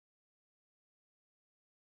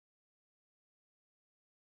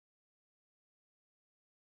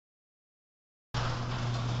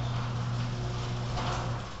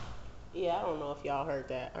I don't know if y'all heard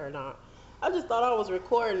that or not. I just thought I was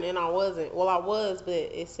recording and I wasn't. Well, I was, but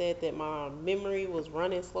it said that my memory was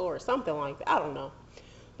running slow or something like that. I don't know.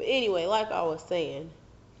 But anyway, like I was saying,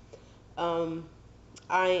 um,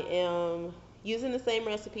 I am using the same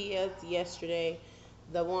recipe as yesterday,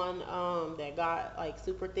 the one that got like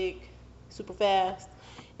super thick, super fast.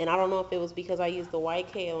 And I don't know if it was because I used the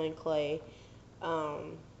white kaolin clay.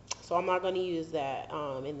 Um, so I'm not going to use that.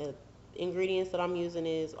 And the ingredients that I'm using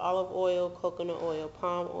is olive oil, coconut oil,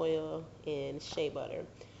 palm oil, and shea butter.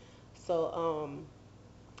 So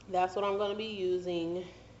that's what I'm going to be using,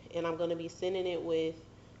 and I'm going to be sending it with,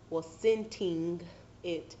 well, scenting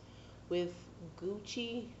it with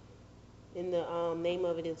Gucci, and the name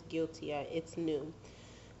of it is Guilty. It's new.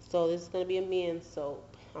 So this is going to be a men's soap.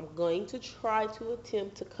 I'm going to try to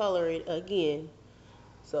attempt to color it again.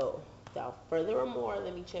 So without further more,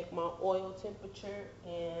 let me check my oil temperature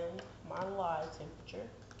and my lye temperature,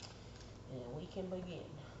 and we can begin.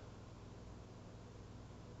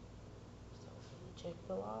 So let me check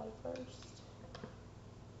the lye first.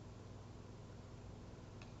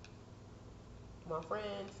 My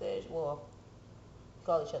friend said, well, we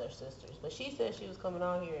call each other sisters, but she said she was coming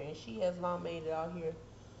out here and she has not made it out here.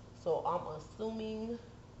 So I'm assuming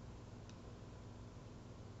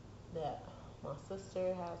that my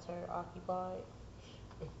sister has her occupied.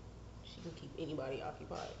 She can keep anybody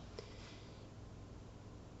occupied.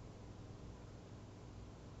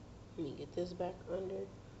 Let me get this back under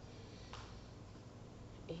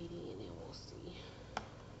 80 and then we'll see.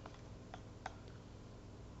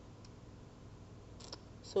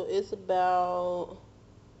 So it's about,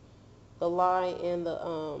 the lye and the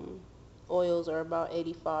oils are about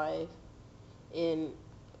 85. And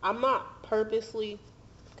I'm not purposely,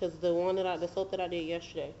 because the soap that I did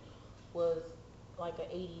yesterday was like an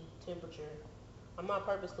 80 temperature. I'm not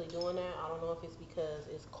purposely doing that. I don't know if it's because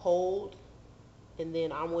it's cold and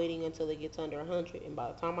then I'm waiting until it gets under 100, and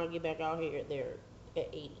by the time I get back out here they're at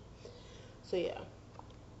 80. So yeah,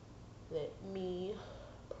 let me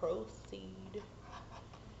proceed.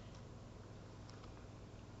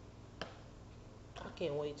 I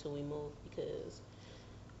can't wait till we move because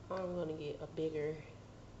I'm gonna get a bigger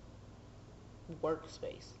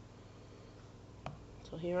workspace.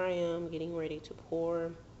 So here I am getting ready to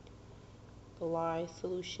pour the lye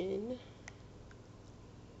solution.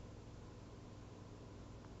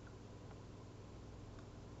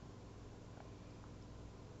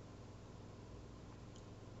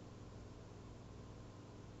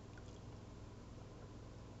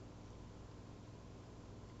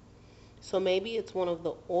 So maybe it's one of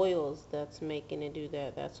the oils that's making it do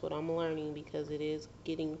that. That's what I'm learning, because it is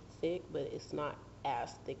getting thick, but it's not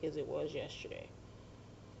as thick as it was yesterday.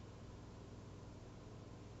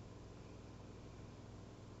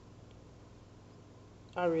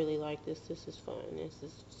 I really like this. This is fun. This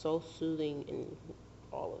is so soothing and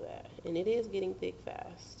all of that. And it is getting thick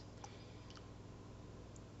fast.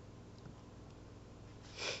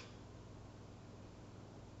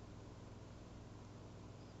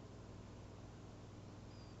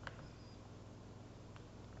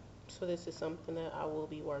 So this is something that I will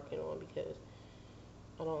be working on because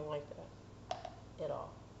I don't like that at all.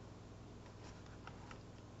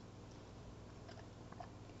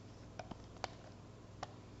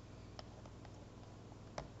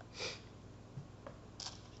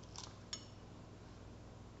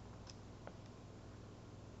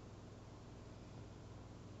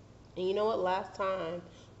 And you know what? Last time,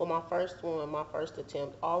 well, my first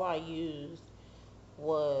attempt, all I used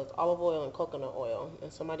was olive oil and coconut oil.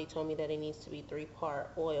 And somebody told me that it needs to be 3-part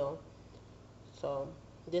oil. So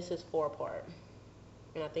this is 4-part.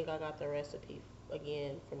 And I think I got the recipe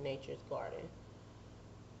again from Nature's Garden.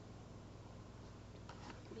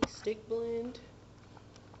 Stick blend.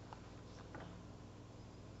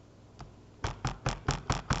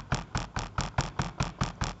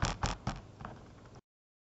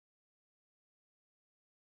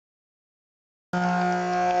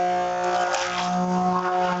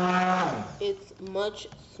 It's much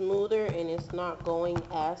smoother and it's not going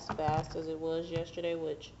as fast as it was yesterday,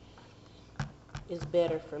 which is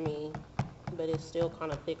better for me, but it's still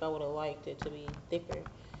kind of thick. I would have liked it to be thicker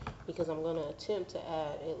because I'm going to attempt to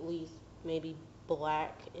add at least maybe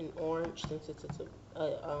black and orange, since it's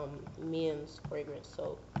a men's fragrance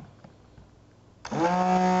soap. So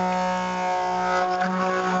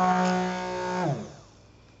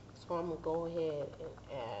I'm going to go ahead and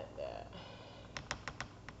add that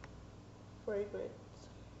fragrance.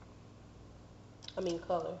 I mean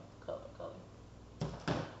color, color, color,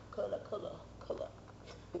 color, color, color.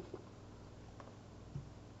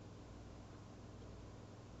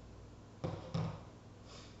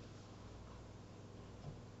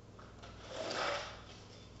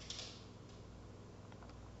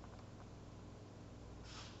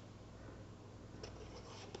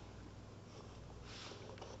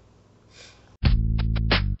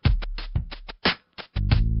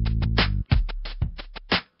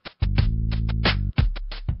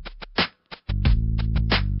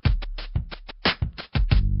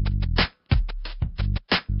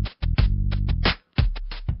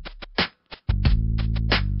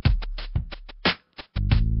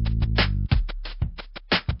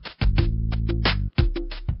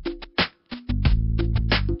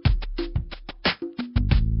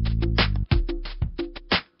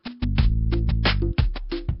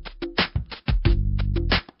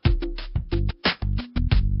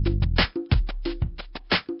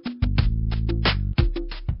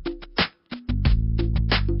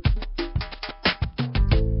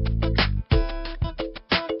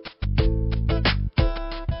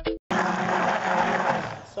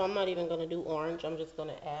 not even gonna do orange. I'm just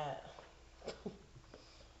gonna add.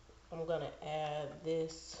 I'm gonna add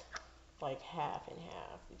this like half and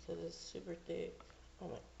half because it's super thick. Oh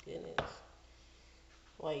my goodness.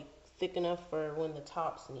 Like thick enough for when the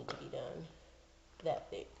tops need to be done.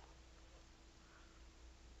 That thick.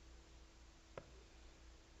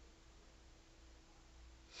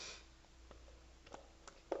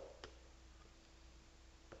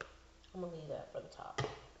 I'm gonna leave that for the top.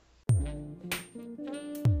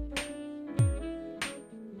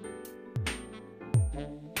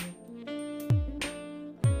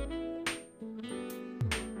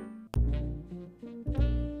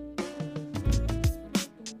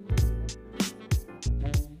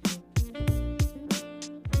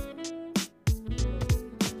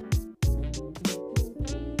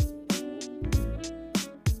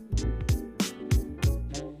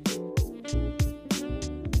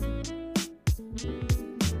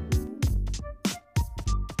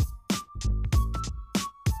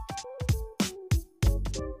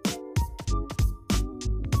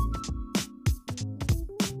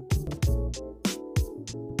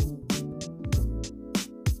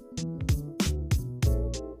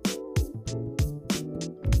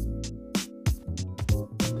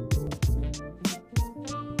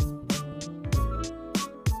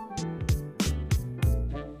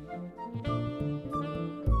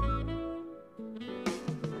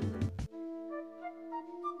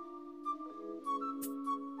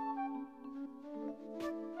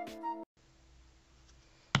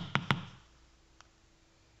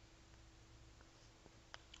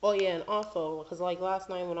 Oh yeah, and also, cause like last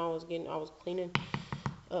night when I was cleaning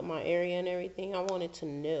up my area and everything, I wanted to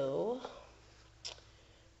know,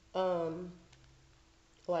 um,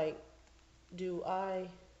 like, do I,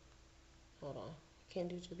 hold on, I can't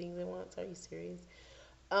do two things at once. Are you serious?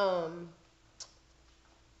 Um,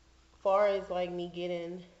 far as like me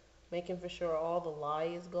making for sure all the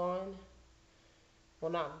lye is gone.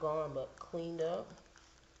 Well, not gone, but cleaned up.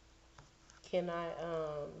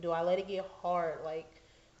 Do I let it get hard, like,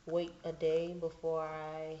 wait a day before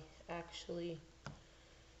I actually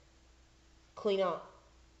clean out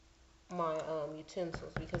my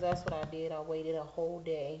utensils? Because that's what I did. I waited a whole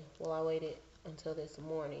day. Well, I waited until this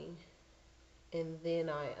morning, and then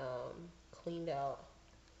I cleaned out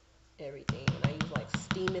everything. And I used like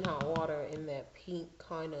steaming hot water in that pink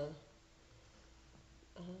kind of,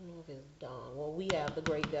 I don't know if it's Dawn. Well, we have the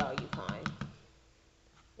Great Value kind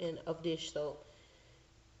and of dish soap,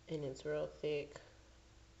 and it's real thick.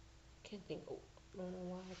 Can't think. I don't know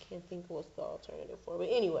why I can't think of what's the alternative for. But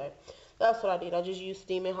anyway, that's what I did. I just used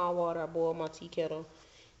steaming hot water. I boiled my tea kettle,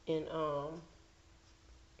 and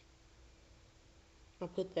I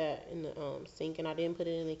put that in the sink, and I didn't put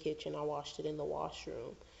it in the kitchen. I washed it in the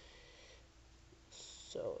washroom,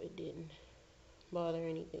 so it didn't bother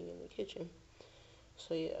anything in the kitchen.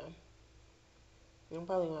 So yeah, I'm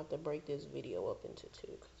probably gonna have to break this video up into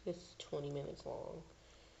two because it's 20 minutes long.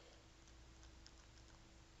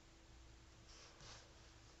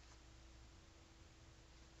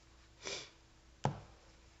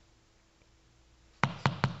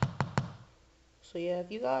 So yeah,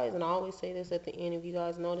 if you guys, and I always say this at the end, if you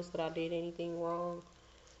guys notice that I did anything wrong,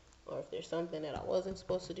 or if there's something that I wasn't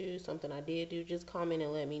supposed to do, something I did do, just comment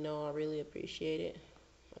and let me know. I really appreciate it.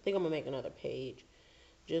 I think I'm gonna make another page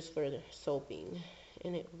just for the soaping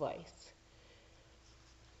and advice.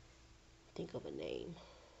 Think of a name.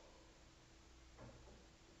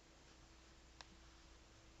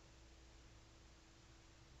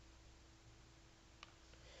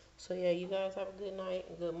 So yeah, you guys have a good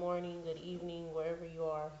night, good morning, good evening, wherever you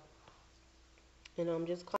are. And I'm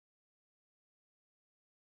just